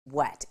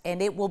wet,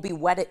 and it will be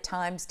wet at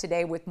times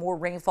today with more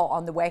rainfall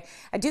on the way.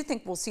 I do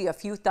think we'll see a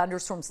few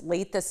thunderstorms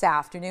late this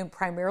afternoon,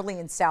 primarily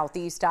in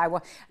southeast Iowa.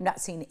 I'm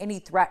not seeing any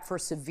threat for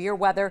severe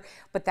weather,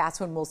 but that's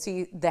when we'll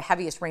see the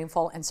heaviest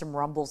rainfall and some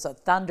rumbles of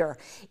thunder.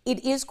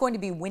 It is going to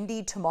be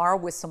windy tomorrow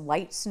with some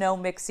light snow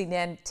mixing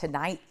in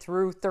tonight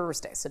through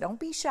Thursday, so don't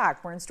be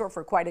shocked. We're in store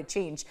for quite a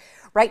change.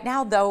 Right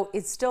now, though,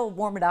 it's still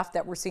warm enough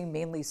that we're seeing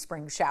mainly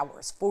spring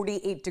showers.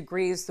 48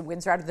 degrees. The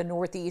winds are out of the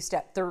northeast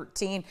at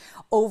 13.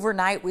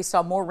 Overnight, we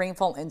saw more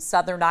rainfall in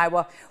southern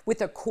Iowa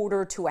with a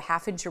quarter to a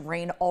half inch of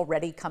rain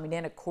already coming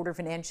in, a quarter of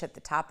an inch at the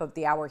top of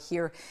the hour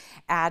here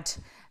at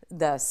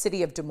the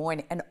city of Des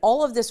Moines. And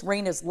all of this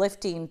rain is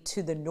lifting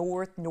to the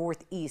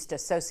northeast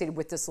associated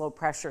with this low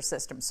pressure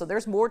system. So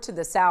there's more to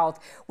the south.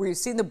 Where you're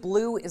seeing the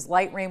blue is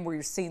light rain, where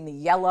you're seeing the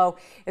yellow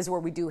is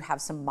where we do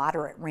have some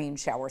moderate rain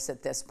showers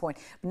at this point.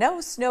 No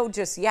snow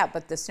just yet,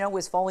 but the snow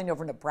is falling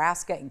over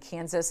Nebraska and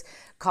Kansas,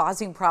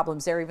 causing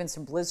problems there, even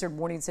some blizzard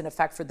warnings in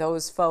effect for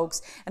those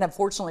folks. And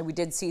unfortunately, we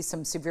did see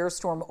some severe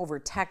storm over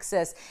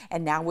Texas,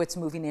 and now it's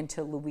moving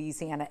into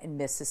Louisiana and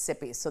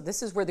Mississippi. So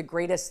this is where the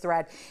greatest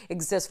threat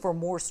exists for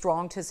more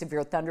strong to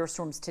severe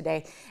thunderstorms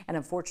today. And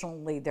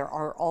unfortunately, there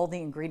are all the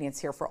ingredients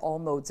here for all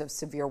modes of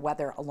severe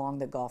weather along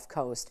the Gulf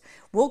Coast.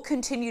 We'll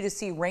continue to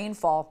see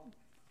rainfall.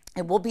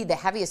 It will be the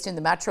heaviest in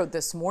the metro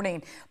this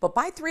morning, but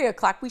by 3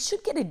 o'clock, we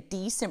should get a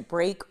decent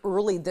break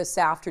early this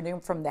afternoon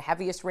from the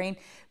heaviest rain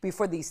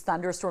before these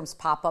thunderstorms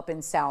pop up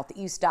in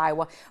southeast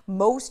Iowa.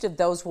 Most of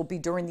those will be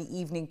during the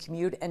evening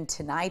commute and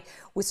tonight,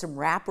 with some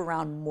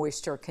wraparound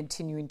moisture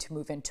continuing to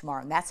move in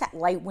tomorrow. And that's that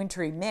light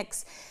wintry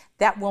mix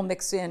that will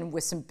mix in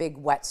with some big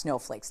wet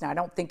snowflakes. Now, I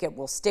don't think it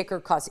will stick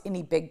or cause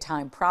any big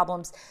time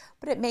problems,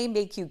 but it may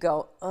make you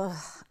go, ugh,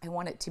 I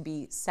want it to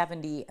be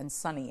 70 and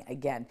sunny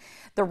again.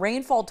 The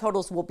rainfall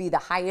totals will be the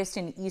highest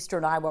in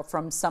eastern Iowa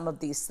from some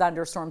of these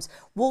thunderstorms.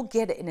 We'll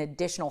get an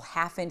additional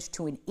half inch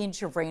to an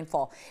inch of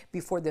rainfall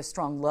before this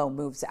strong low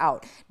moves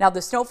out. Now,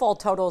 the snowfall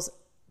totals,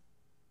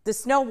 the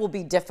snow will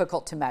be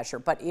difficult to measure,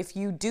 but if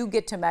you do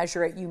get to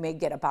measure it, you may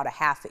get about a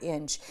half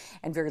inch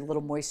and very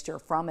little moisture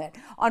from it.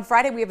 On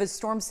Friday, we have a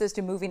storm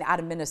system moving out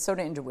of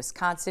Minnesota into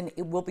Wisconsin.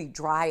 It will be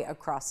dry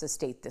across the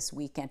state this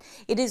weekend.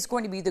 It is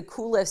going to be the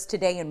coolest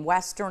today in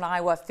western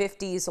Iowa,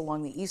 50s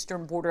along the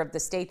eastern border of the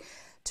state.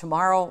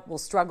 Tomorrow, we'll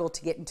struggle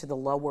to get into the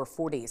lower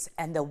 40s,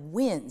 and the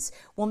winds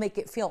will make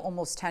it feel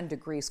almost 10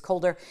 degrees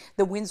colder.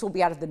 The winds will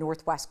be out of the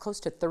northwest, close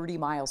to 30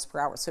 miles per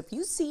hour. So if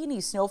you see any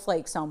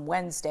snowflakes on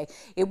Wednesday,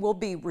 it will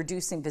be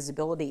reducing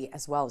visibility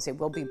as well as it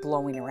will be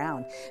blowing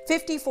around.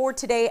 54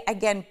 today,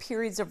 again,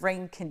 periods of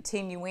rain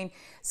continuing.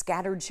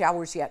 Scattered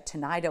showers yet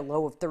tonight, a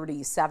low of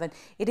 37.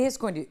 It is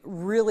going to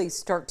really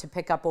start to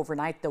pick up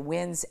overnight, the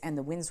winds, and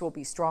the winds will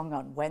be strong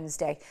on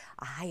Wednesday,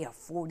 a high of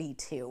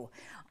 42.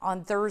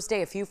 On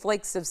Thursday, a few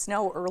flakes of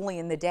snow early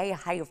in the day, a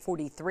high of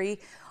 43.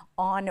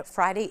 On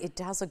Friday, it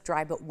does look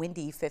dry but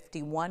windy,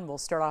 51. We'll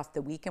start off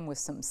the weekend with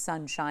some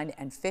sunshine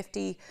and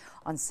 50.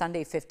 On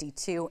Sunday,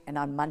 52, and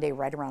on Monday,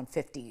 right around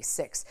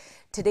 56.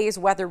 Today's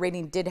weather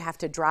rating did have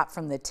to drop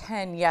from the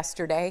 10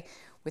 yesterday,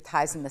 with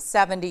highs in the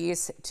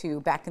 70s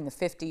to back in the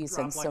 50s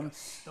and some,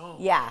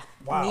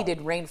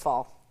 needed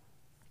rainfall.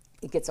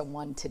 It gets a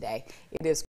 1 today. It is